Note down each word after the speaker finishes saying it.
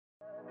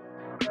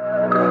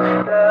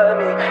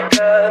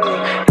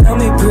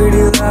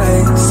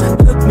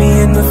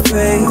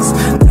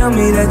tell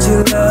me that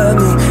you love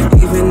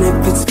me, even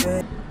if it's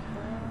fake.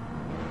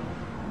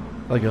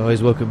 Hi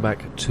guys, welcome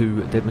back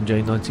to Deadman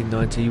J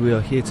 1990. We are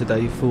here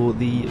today for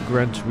the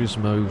Gran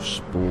Turismo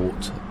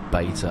Sport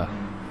Beta.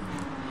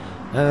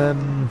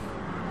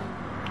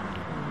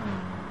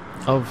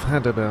 I've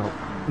had about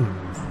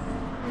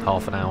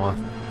half an hour,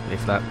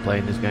 if that,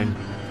 playing this game.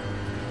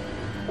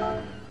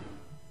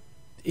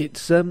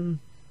 It's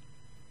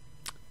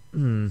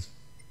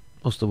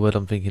what's the word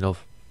I'm thinking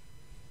of?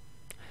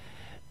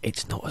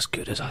 It's not as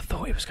good as I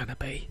thought it was going to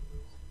be.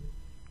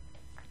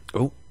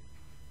 Oh,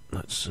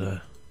 let's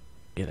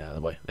get out of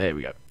the way. There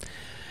we go.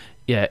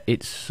 Yeah,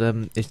 it's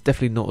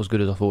definitely not as good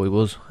as I thought it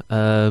was.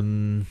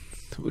 We'll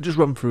just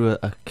run through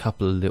a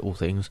couple of little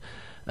things.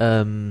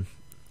 We'll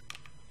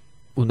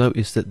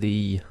notice that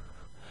the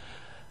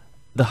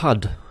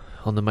HUD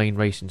on the main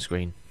racing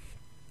screen,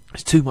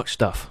 there's too much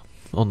stuff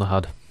on the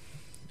HUD,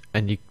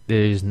 and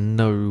there is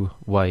no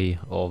way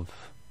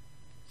of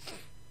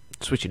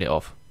switching it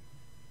off,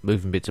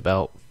 moving bits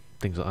about,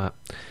 things like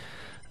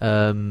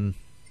that.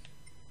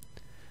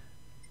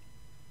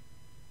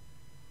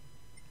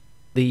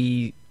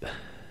 The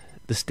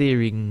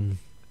steering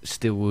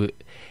still,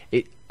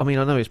 I mean,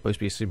 I know it's supposed to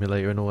be a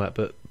simulator and all that,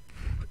 but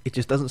it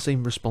just doesn't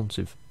seem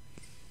responsive.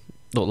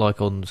 Not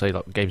like on, say,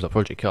 like games like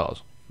Project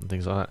Cars and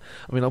things like that.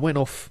 I mean, I went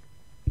off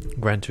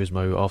Gran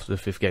Turismo after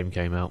the 5th game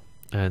came out,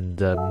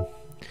 and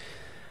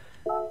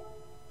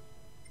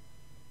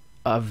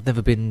I've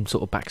never been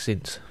sort of back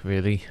since,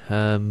 really.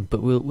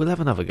 But we'll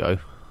have another go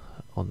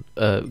on.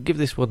 Give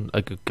this one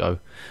a good go.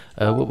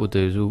 What we'll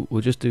do is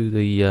we'll just do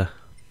the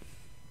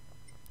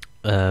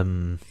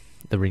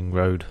ring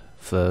road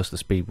first, the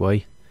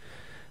speedway.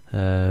 Do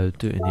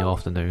it in the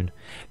afternoon.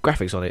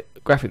 Graphics on it,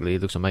 graphically,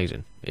 it looks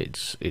amazing.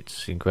 It's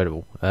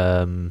incredible.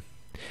 I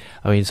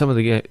mean, some of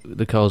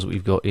the cars that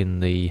we've got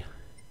in the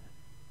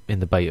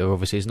beta,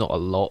 obviously, it's not a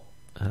lot.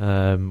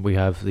 We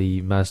have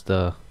the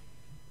Mazda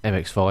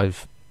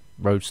MX-5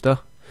 Roadster.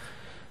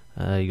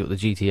 You got the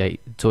Toyota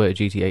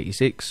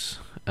GT86,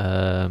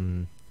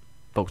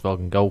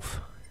 Volkswagen Golf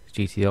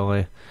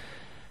GTI,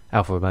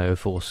 Alfa Romeo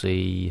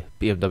 4C,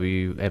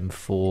 BMW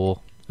M4.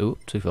 Ooh,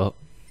 too far.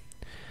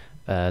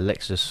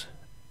 Lexus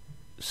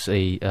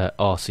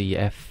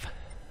RCF,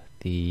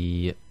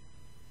 the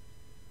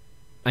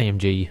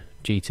AMG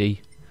GT,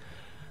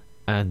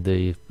 and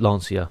the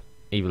Lancia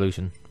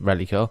Evolution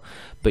rally car.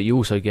 But you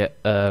also get,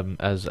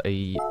 as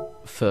a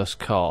first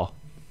car,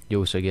 you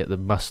also get the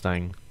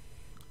Mustang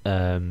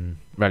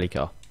rally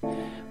car,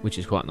 which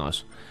is quite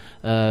nice.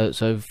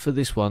 So for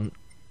this one,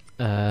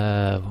 what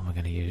am I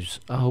going to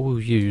use? Oh,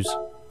 we'll use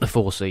the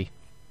 4C. I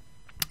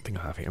think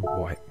I have it in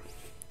white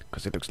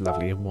because it looks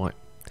lovely in white.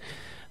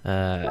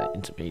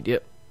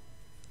 Intermediate.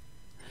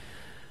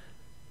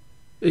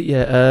 But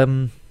yeah,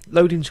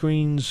 loading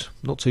screens,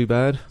 not too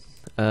bad.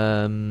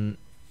 I've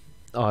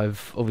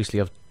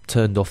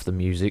turned off the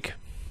music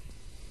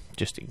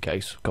just in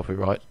case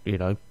copyright, you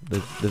know,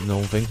 the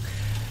normal thing.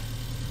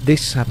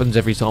 This happens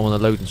every time on the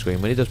loading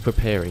screen. When it does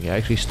preparing, it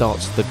actually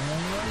starts the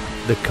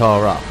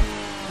car up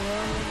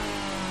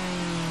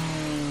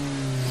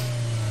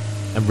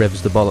and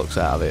revs the bollocks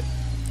out of it.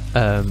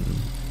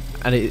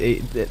 And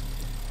it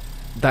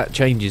that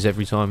changes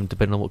every time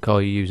depending on what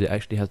car you use. It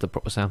actually has the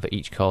proper sound for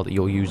each car that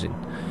you're using,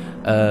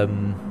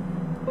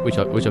 which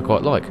I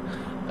quite like.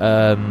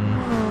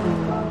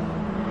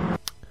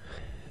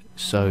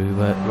 So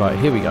right,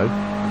 here we go.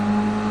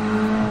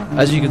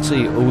 As you can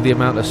see, all the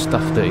amount of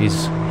stuff that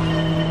is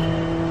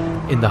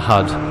in the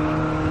HUD,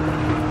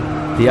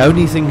 the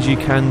only things you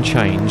can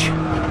change,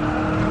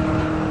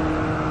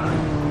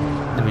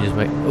 let me just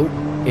make,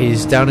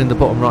 is down in the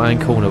bottom right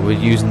hand corner. We're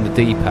using the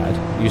D-pad,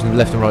 using the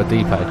left and right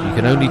D-pad. You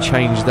can only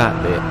change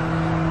that bit,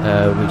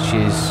 which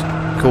is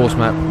course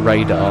map,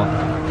 radar,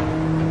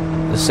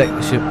 the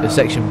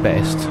section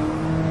best,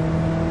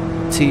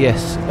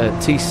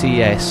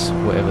 TCS,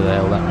 whatever the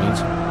hell that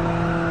means,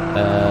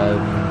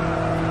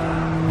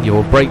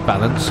 your brake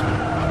balance,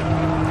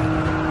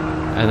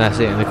 and that's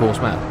it in the course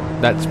map.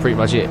 That's pretty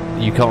much it.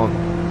 You can't,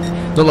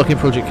 it's not like in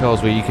Project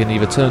Cars where you can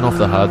either turn off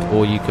the HUD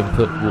or you can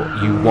put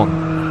what you want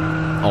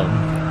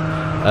on.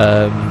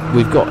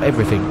 We've got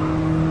everything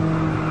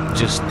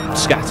just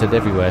scattered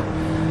everywhere,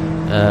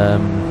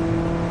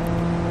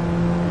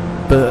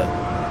 but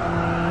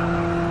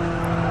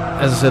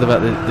as I said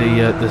about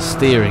the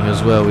steering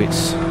as well,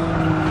 it's,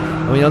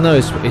 I mean, I know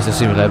it's a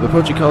simulator, but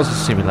Project Cars is a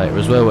simulator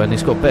as well, and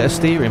it's got better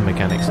steering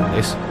mechanics than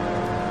this.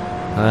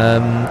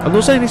 I'm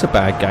not saying it's a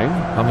bad game.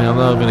 I mean, I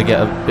know I'm going to get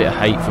a bit of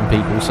hate from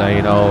people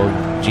saying, "Oh,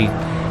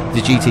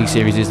 the GT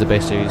series is the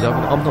best series."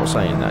 I'm not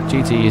saying that.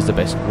 GT is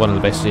one of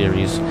the best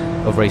series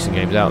of racing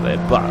games out there,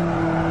 but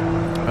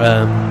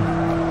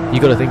you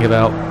got to think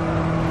about,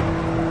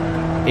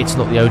 it's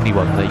not the only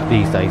one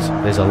these days.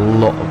 There's a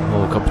lot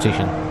more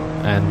competition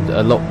and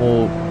a lot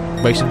more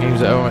racing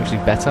games that are actually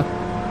better,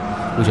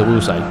 which I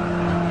will say.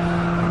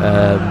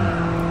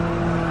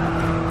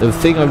 The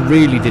thing I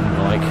really didn't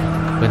like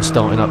when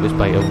starting up this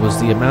beta was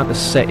the amount of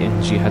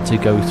settings you had to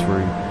go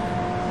through,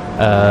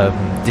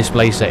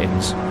 display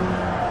settings,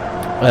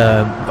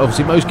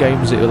 Obviously, most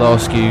games it will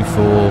ask you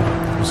for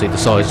obviously the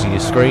size of your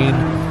screen,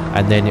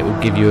 and then it will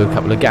give you a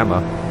couple of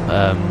gamma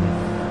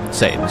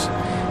settings.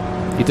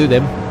 You do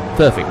them,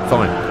 perfect,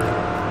 fine.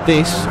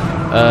 This,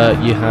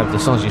 you have the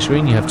size of your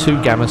screen, you have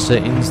 2 gamma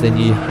settings, then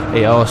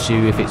it asks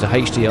you if it's a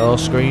HDR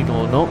screen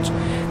or not,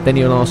 then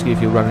it'll ask you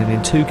if you're running in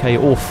 2K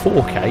or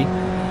 4K,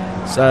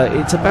 so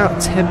it's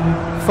about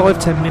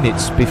 5-10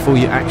 minutes before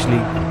you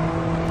actually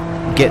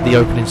get the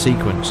opening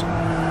sequence.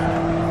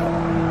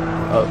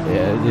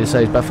 Yeah, so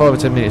it's about 5 or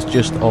 10 minutes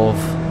just of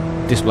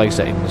display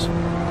settings.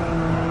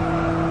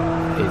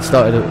 It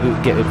started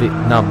to get a bit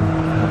numb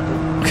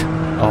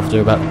after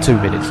about 2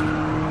 minutes.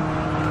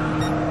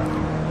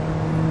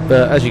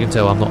 But as you can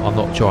tell, I'm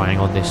not trying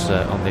on this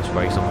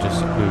race.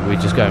 We're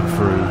just going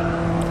through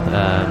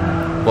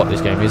what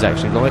this game is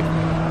actually like.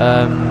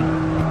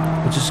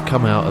 We'll just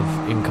come out of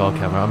in-car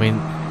camera. I mean,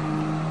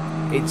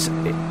 it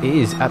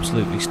is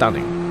absolutely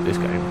stunning, this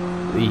game.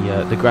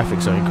 The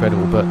graphics are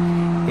incredible, but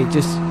it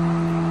just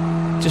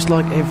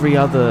like every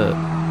other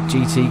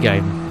GT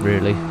game,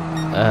 really,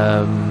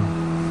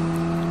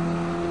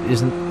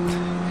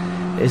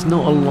 there's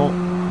not a lot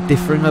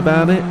different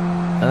about it.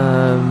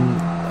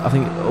 I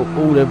think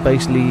all there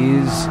basically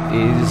is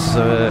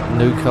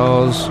new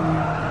cars,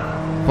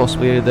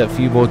 possibly a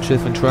few more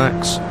different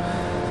tracks.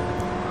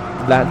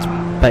 That's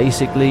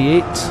basically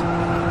it.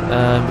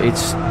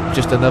 It's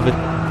just another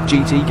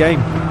GT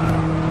game,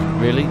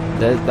 really.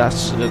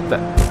 That's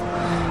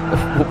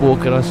what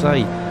can I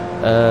say?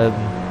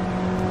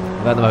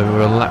 At the moment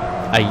we're on lap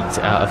 8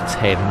 out of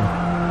 10,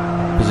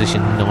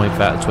 position 9th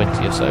out of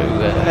 20 or so.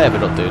 We're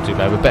not doing too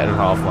bad. We're better than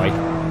halfway.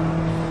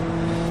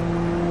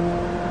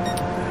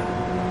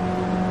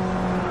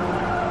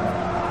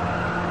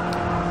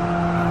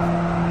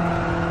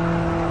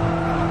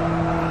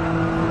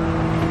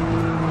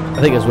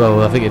 I think as well,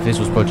 I think if this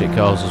was Project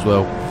Cars as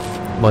well,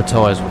 my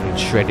tyres would have been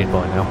shredded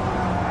by now.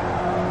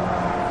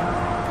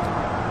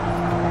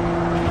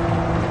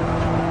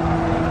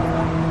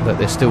 But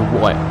they're still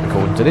white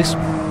according to this.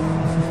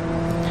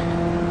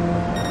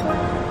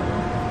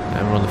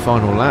 And we're on the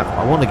final lap.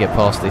 I want to get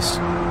past this.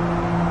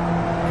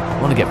 I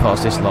want to get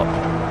past this lot.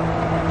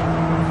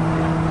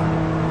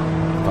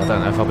 But I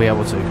don't know if I'll be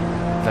able to. I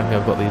don't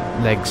think I've got the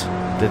legs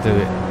to do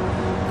it.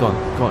 Go on,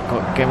 go on, go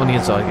on. Get on the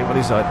inside, get on the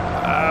inside.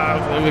 Ah,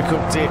 I've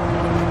overcooked it.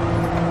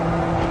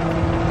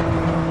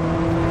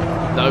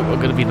 No, I'm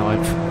going to be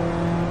 9th.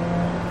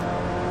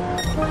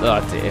 Oh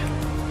dear.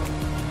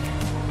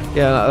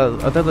 Yeah,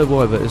 I don't know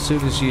why, but as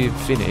soon as you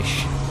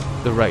finish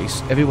the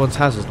race, everyone's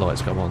hazard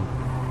lights come on.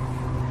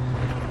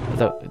 I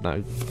don't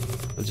know.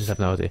 I just have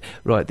no idea.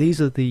 Right,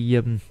 these are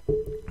the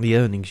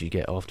earnings you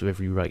get after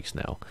every race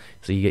now.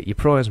 So you get your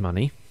prize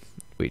money,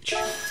 which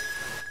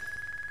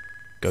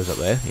goes up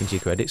there into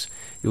your credits.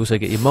 You also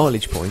get your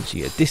mileage points,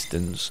 you get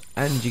distance,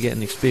 and you get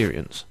an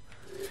experience.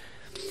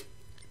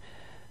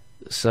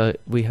 So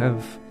we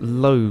have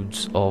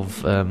loads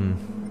of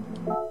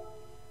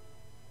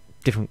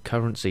different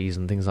currencies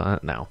and things like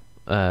that now.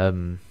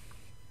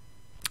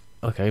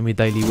 Okay, my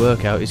daily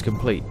workout is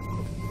complete.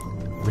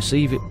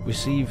 Receive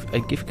a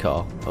gift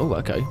card. Oh,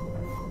 okay.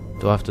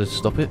 Do I have to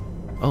stop it?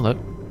 Oh no,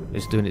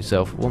 it's doing it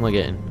itself. What am I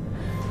getting?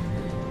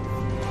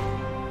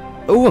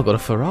 Oh, I got a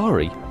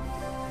Ferrari.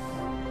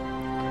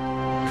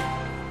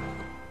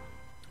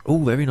 Oh,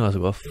 very nice.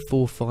 I've got a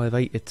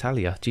 458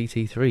 Italia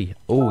GT3.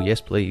 Oh, yes,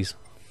 please.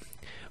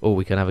 Oh,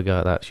 we can have a go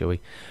at that, shall we?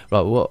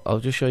 Right, well, I'll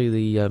just show you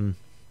the...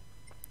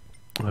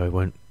 Oh, it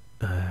won't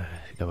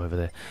go over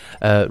there.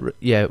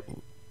 Yeah,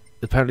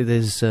 apparently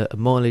there's a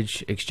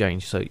mileage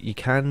exchange, so you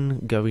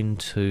can go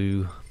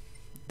into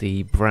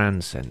the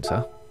brand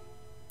centre,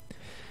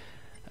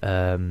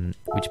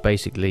 which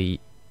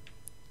basically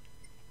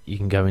you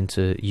can go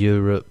into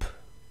Europe,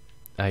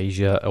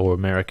 Asia, or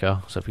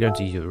America. So if we go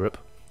into Europe,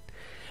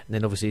 and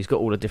then obviously it's got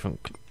all the different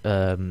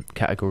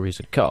categories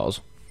of cars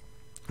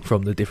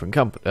from the different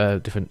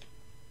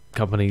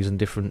companies and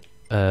different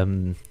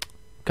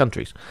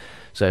countries.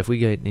 So if we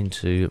get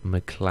into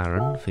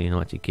McLaren for the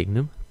United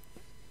Kingdom,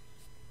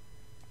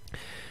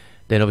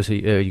 then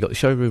obviously you got the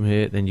showroom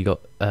here. Then you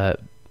got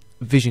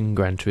Vision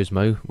Gran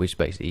Turismo, which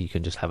basically you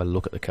can just have a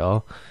look at the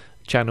car.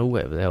 Channel,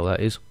 whatever the hell that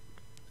is.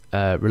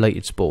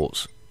 Related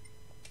sports.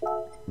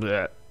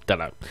 Blech, don't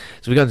know.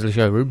 So we go into the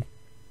showroom.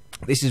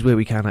 This is where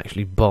we can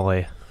actually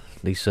buy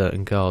these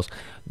certain cars.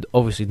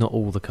 Obviously, not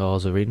all the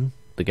cars are in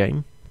the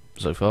game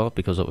so far,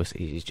 because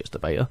obviously it's just a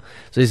beta.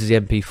 So this is the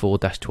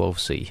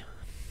MP4-12C,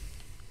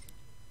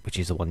 which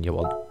is the one you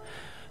want.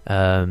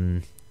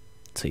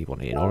 So you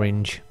want it in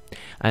orange,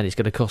 and it's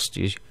going to cost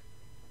you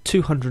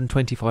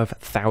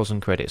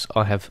 225,000 credits.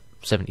 I have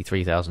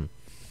 73,000,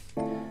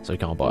 so you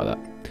can't buy that.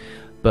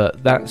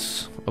 But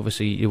that's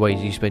obviously the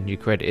ways you spend your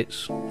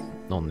credits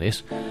on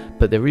this.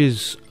 But there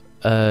is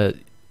where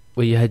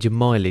you had your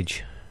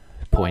mileage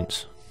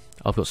points.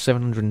 I've got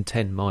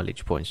 710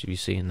 mileage points, if you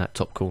see in that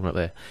top corner up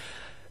there.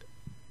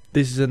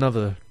 This is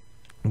another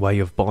way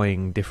of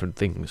buying different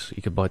things.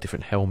 You can buy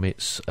different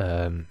helmets,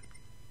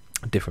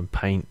 different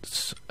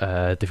paints,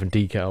 different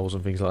decals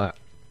and things like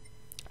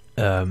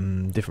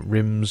different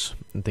rims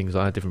and things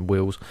like that, different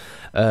wheels.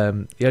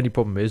 The only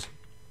problem is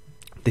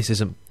this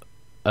isn't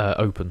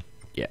open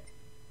yet.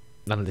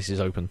 None of this is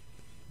open.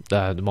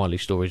 The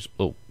mileage store is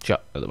all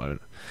shut at the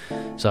moment,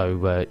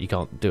 so you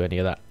can't do any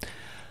of that.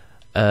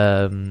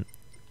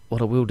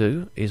 What I will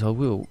do is I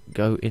will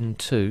go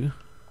into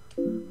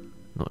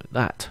not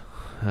that.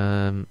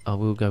 I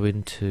will go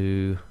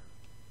into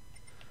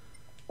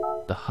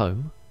the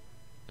home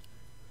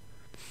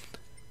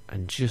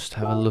and just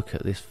have a look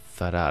at this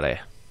Ferrari.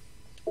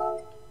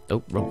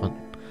 Oh, wrong one.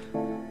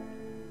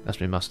 That's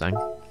my Mustang.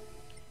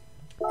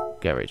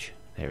 Garage.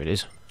 There it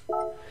is.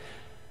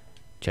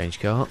 Change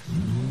car.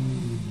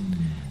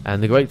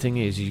 And the great thing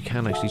is you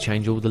can actually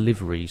change all the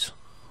liveries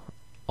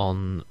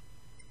on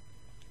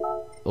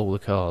all the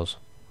cars,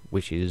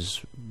 which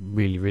is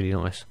really, really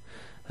nice.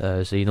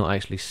 So you're not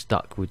actually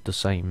stuck with the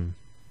same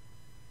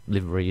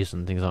liveries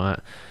and things like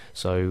that.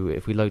 So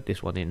if we load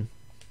this one in,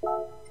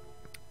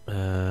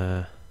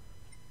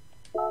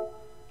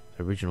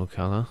 original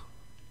colour.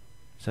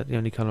 Is that the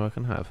only colour I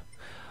can have?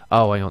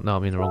 Oh, hang on, no,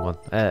 I'm in the wrong one.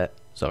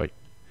 Sorry.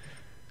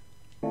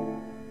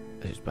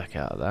 Let's just back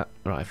out of that.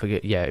 Right, I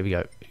forget. Yeah, here we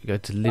go. You go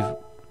to live.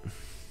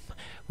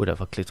 Would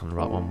have I clicked on the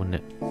right one, wouldn't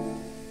it?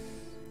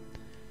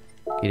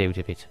 Get out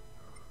of it.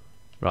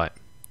 Right,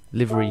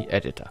 livery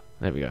editor.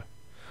 There we go.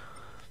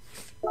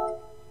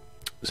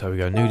 So we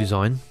go new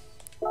design.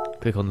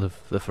 Click on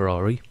the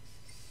Ferrari,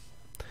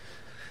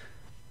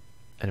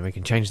 and then we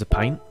can change the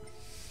paint.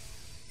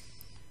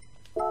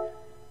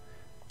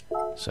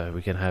 So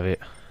we can have it.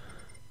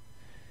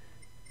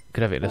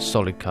 Could have it in a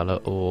solid colour,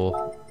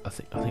 or I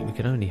think we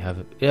can only have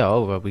it. Yeah,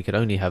 oh, well, we could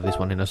only have this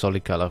one in a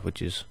solid colour,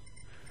 which is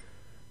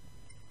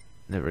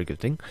never a good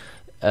thing.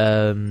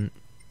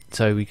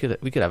 So we could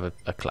have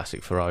a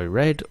classic Ferrari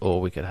red, or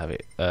we could have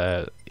it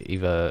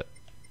either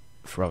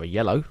Ferrari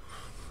yellow,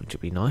 which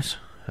would be nice,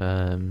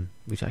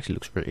 which actually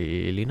looks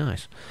really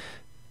nice.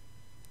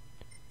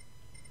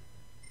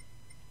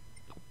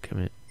 Come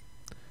here.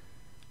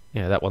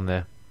 Yeah, that one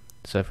there.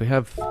 So if we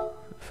have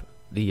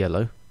the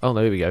yellow, oh,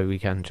 there we go. We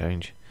can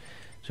change.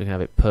 So we can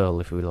have it pearl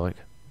if we like,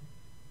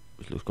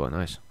 which looks quite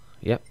nice.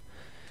 Yep.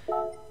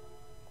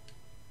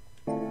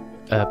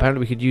 Apparently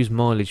we could use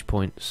mileage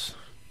points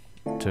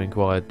to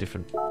inquire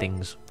different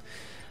things.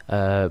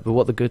 But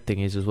what the good thing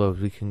is as well is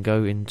we can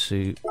go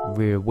into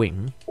rear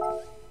wing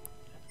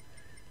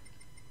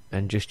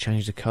and just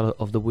change the colour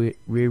of the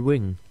rear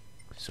wing,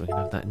 so we can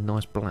have that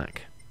nice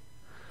black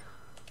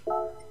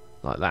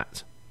like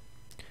that.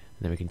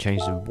 And then we can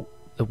change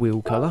the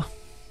wheel colour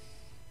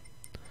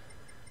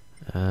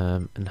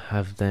and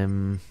have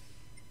them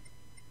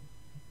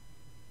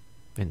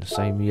in the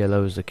same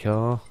yellow as the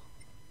car.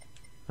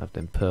 Have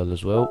them pearl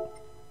as well.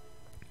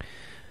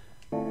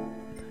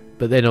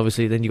 But then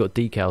obviously then you've got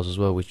decals as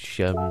well, which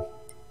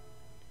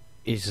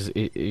is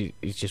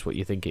just what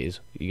you think it is.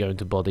 You go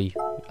into body,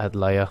 add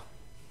layer,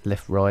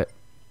 left, right,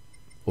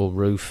 or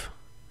roof.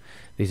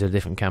 These are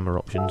different camera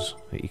options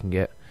that you can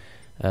get.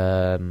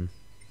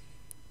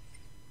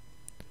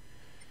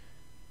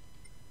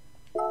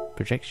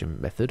 Projection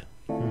method.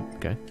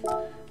 Okay.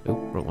 Oh,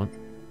 wrong one.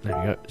 There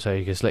we go. So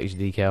you can select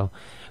your decal.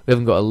 We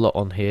haven't got a lot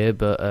on here,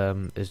 but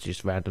there's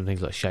just random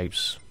things like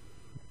shapes,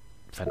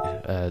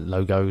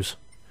 logos.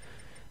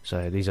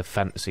 So these are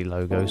fantasy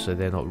logos, so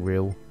they're not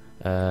real.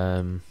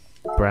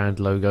 Brand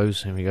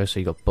logos. Here we go. So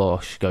you got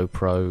Bosch,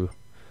 GoPro,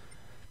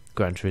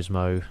 Gran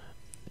Turismo,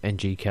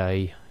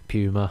 NGK,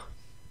 Puma,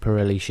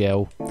 Pirelli,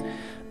 Shell.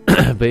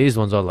 But here's the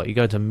ones I like. You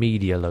go to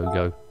media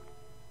logo,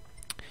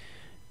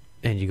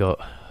 and you got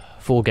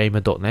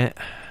 4gamer.net,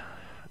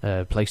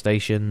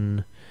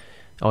 PlayStation,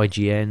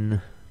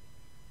 IGN,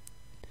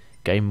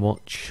 Game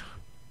Watch,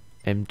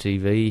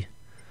 MTV,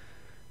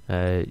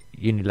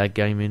 Unilag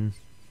Gaming,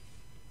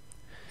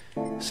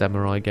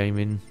 Samurai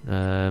Gaming.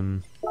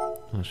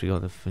 Once we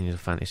got the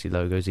fantasy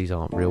logos, these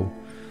aren't real.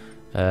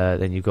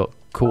 Then you've got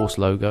course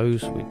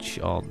logos, which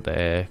aren't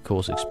there.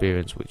 Course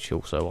experience, which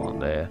also aren't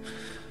there.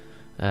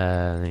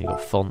 Then you've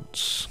got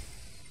fonts,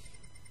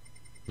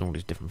 all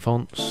these different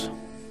fonts.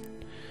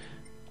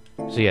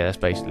 So yeah, that's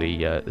basically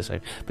the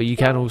same. But you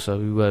can also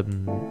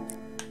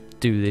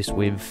do this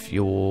with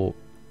your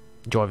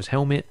driver's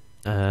helmet,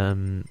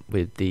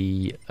 with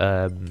the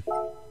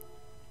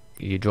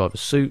your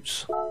driver's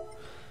suits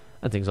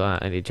and things like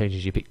that, and it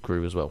changes your pit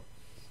crew as well.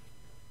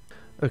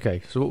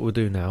 Okay, so what we'll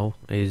do now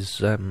is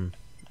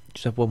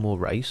just have one more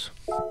race,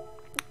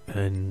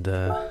 and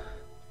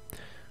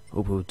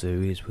what we'll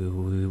do is we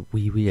will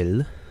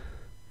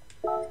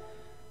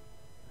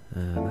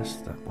that's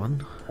that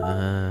one.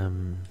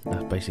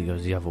 That basically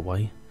goes the other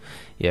way.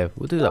 Yeah,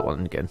 we'll do that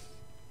one again.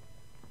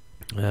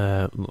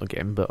 Not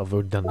again, but I've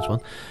already done this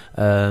one.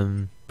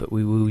 But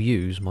we will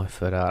use my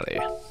Ferrari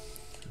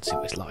and see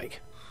what it's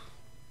like.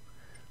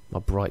 My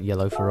bright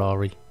yellow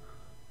Ferrari.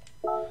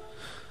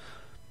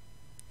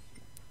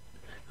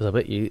 Because I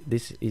bet you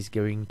this is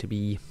going to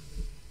be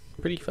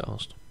pretty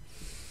fast.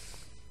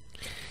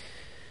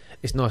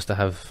 It's nice to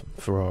have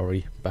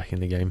Ferrari back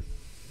in the game.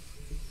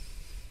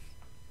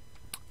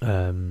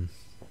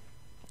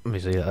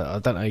 Obviously, I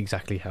don't know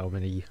exactly how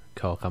many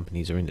car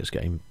companies are in this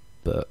game,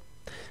 but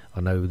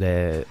I know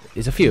there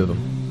is a few of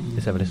them.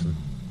 Let's have a listen.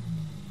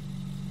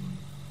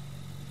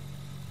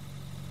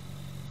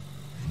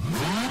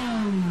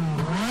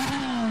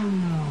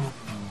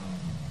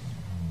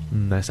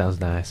 That sounds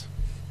nice.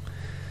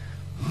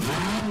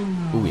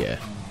 Oh yeah.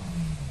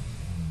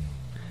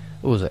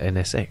 What was it?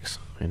 NSX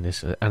in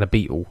this, and a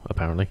Beetle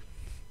apparently.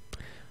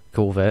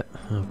 Corvette.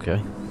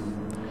 Okay.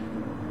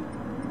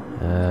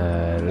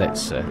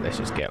 Let's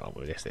just get on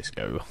with this. Let's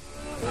go.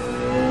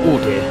 Oh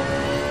dear.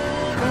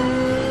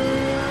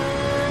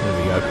 There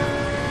we go.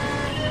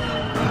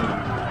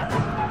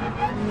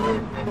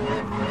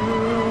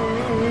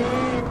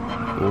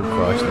 Oh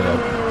Christ, no.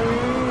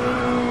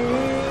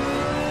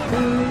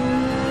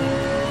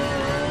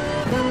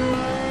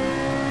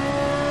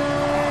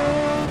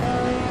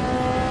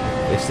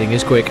 This thing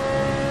is quick.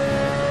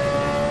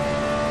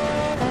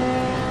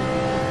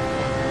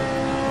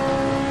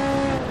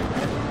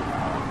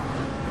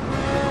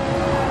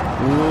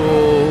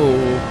 Whoa!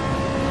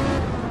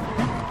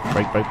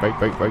 Brake, brake, brake,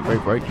 brake, brake,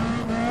 brake, brake.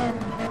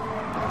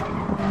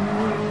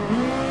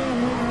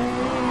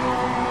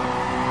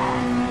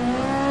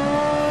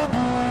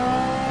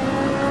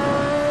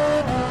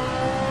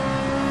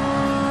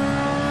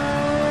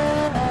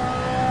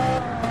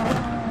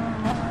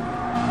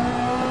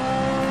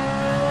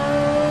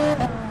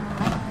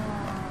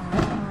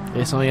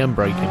 Yes, I am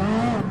braking.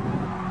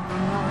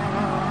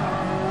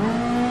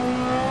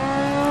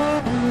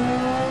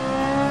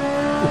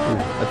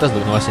 That does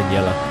look nice in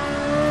yellow.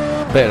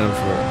 Better than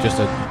for just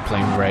a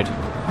plain red.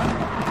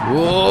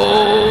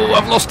 Whoa!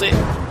 I've lost it!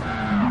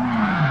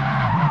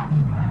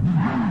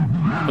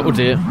 Oh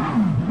dear.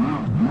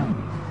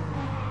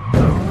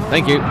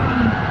 Thank you.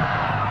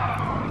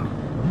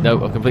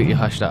 No, I've completely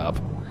hushed that up.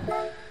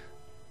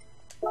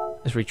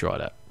 Let's retry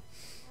that.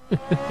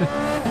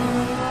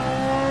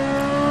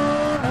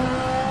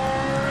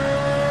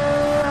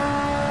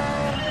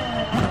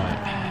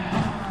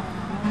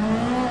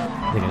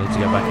 I think I need to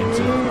go back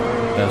into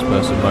first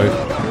person mode.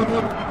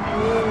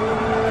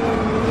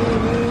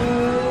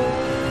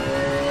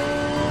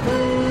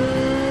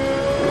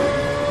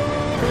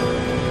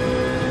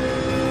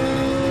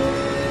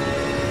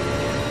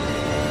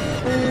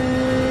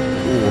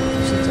 Ooh,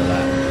 listen to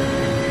that.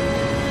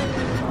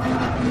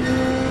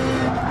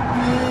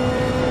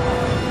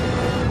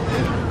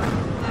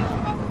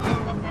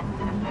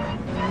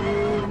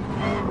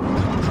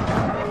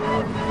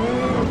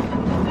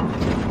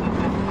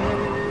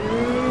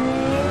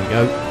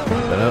 Go.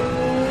 That up.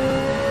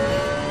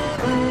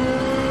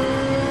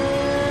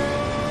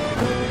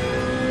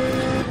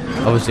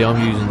 Obviously, I'm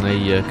using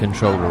the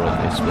controller on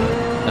this, but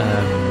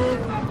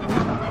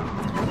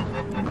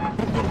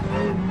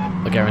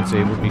I guarantee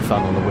it would be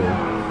fun on the wheel.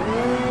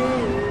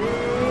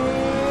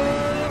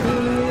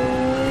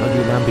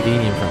 Bloody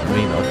Lamborghini in front of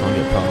me that I can't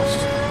get past.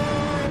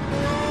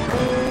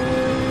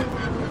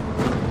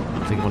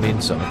 Take him on the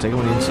inside. Take him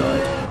on the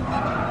inside.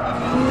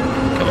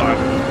 Come on.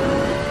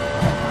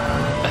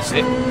 That's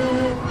it.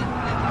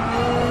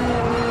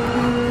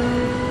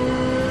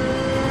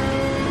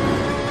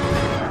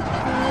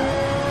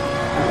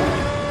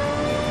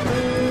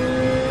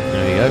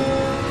 There we go.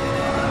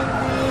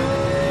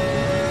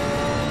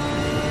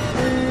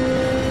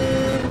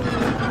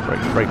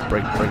 Brake, brake,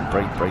 brake, brake,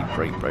 brake, brake,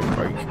 brake, brake,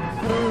 brake.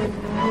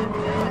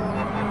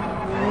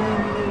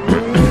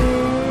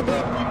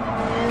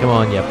 Come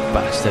on, you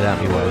bastard, out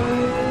of your way.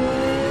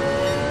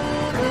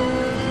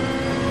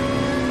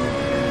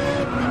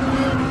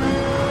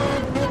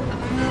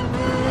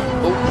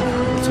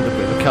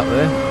 Cut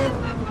there.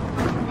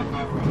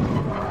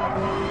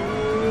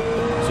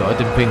 So it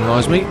didn't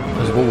penalise me.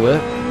 There's a wall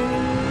there.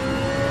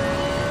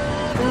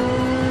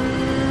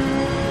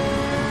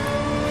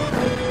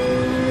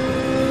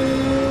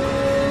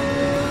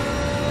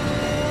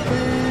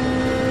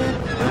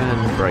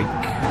 And brake.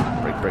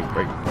 Brake, brake, brake, brake,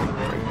 brake.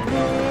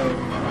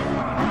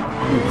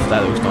 Ooh,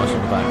 that looks nice on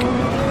the back.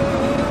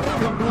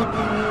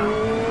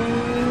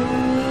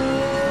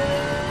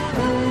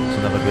 That's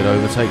another good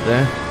overtake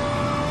there.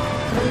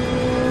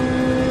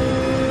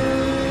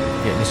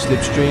 Getting the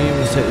slipstream,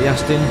 let's take the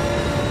Aston.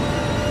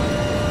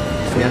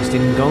 Is the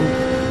Aston gone?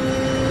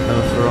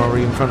 Another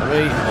Ferrari in front of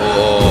me.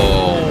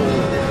 Oh!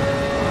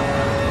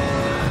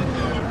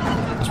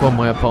 That's one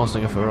way of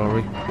passing a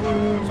Ferrari.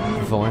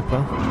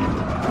 Viper.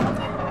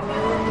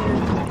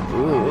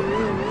 Ooh.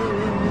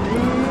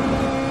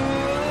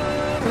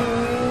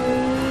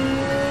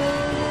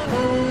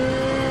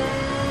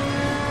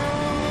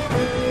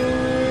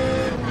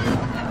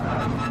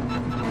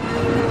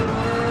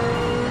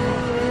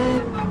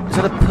 Is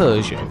that a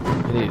Peugeot?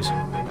 It is.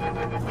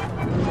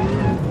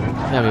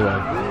 Anyway.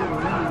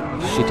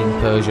 Shitting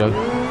Peugeot.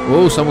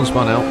 Oh, someone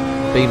spun out.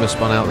 Beamer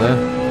spun out there.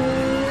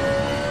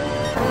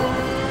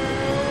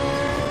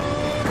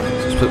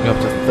 So it's put me up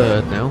to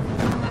third now.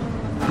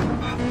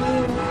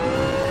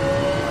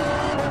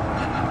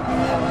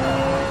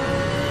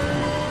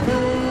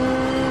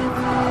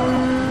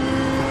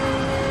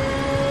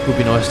 Would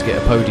be nice to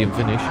get a podium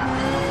finish.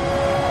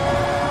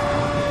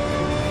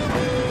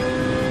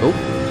 Oh.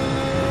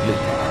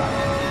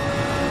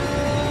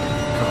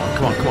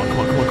 Come on, come on, come on, come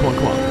on, come on, come on,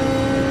 come on.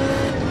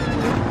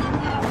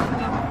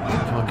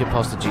 Come on, get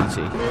past the GT.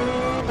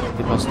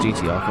 Get past the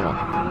GTR, come on.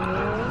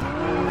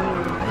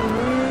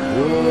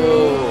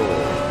 Whoa.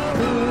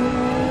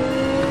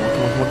 Come on,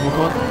 come on, come on,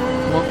 come on.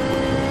 Come on.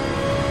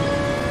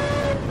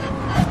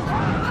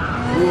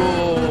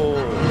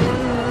 Whoa.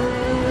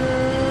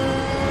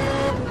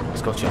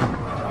 It's got you.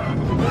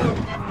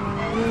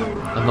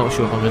 I'm not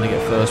sure if I'm going to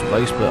get first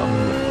place, but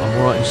I'm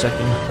alright in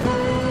second.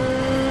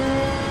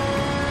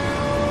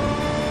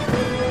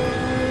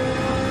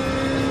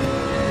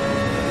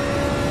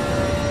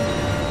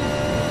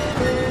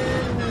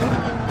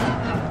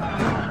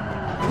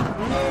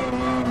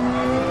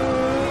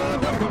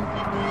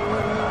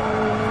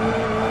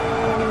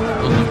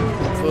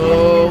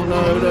 Oh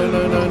no no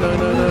no no no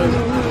no no!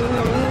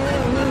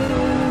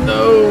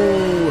 No!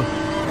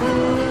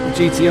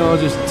 GTR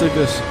just took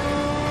us.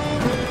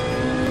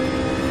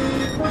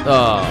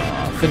 Ah,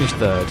 finished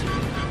third.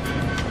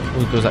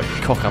 Oh, there was that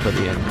cock up at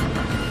the end.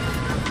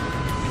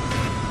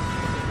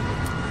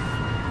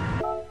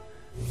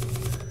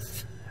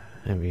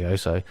 There we go.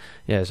 So,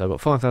 yeah, so I've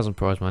got 5,000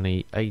 prize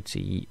money,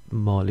 80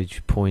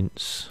 mileage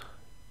points,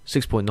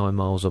 6.9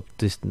 miles of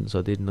distance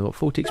I did, and I got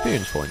 40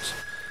 experience points.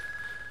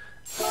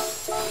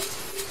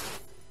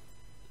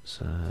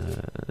 So,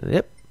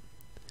 yep.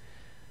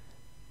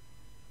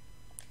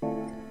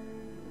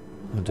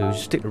 What I'll do is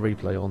just stick the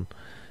replay on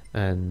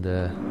and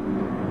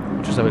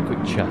just have a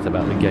quick chat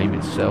about the game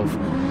itself.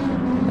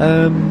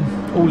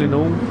 All in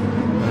all,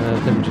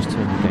 let me just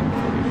turn the game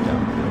volume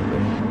down a little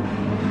bit.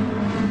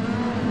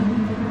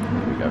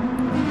 There we go.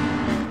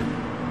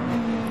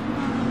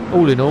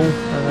 All in all,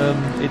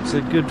 it's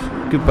a good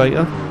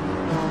beta,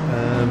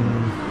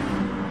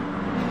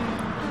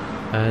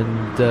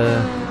 and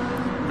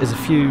there's a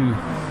few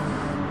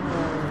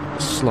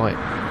slight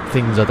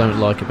things I don't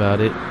like about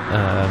it.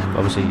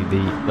 Obviously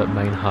the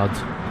main HUD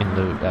in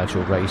the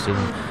actual racing,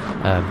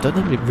 don't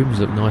know if the rims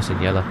look nice in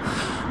yellow.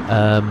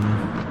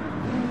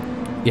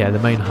 Yeah, the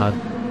main HUD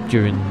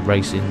during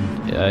racing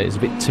is a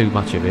bit too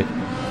much of it.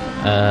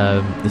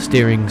 The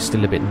steering's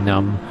still a bit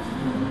numb,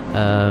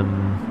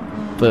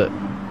 but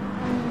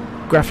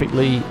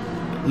graphically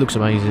looks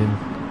amazing.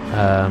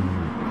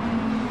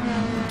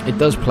 It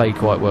does play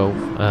quite well,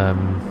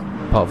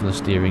 apart from the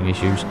steering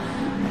issues.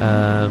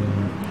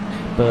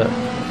 But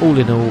all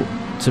in all,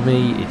 to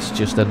me, it's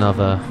just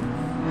another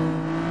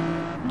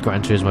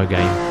Gran Turismo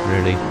game,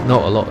 really.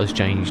 Not a lot has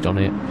changed on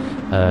it.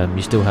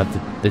 You still have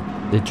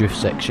the drift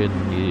section,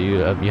 you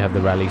have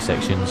the rally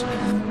sections,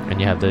 and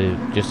you have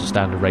just the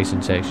standard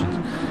racing sections.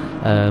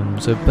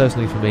 So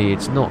personally, for me,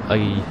 it's not a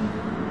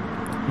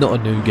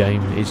new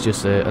game. It's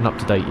just an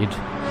up-to-dated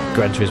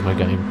Gran Turismo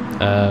game.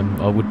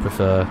 I would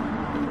prefer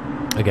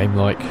a game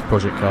like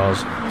Project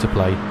Cars to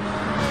play.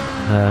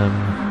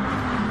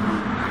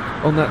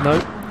 On that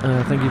note,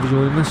 thank you for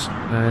joining us,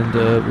 and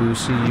we will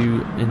see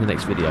you in the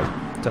next video.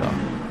 Ta-da.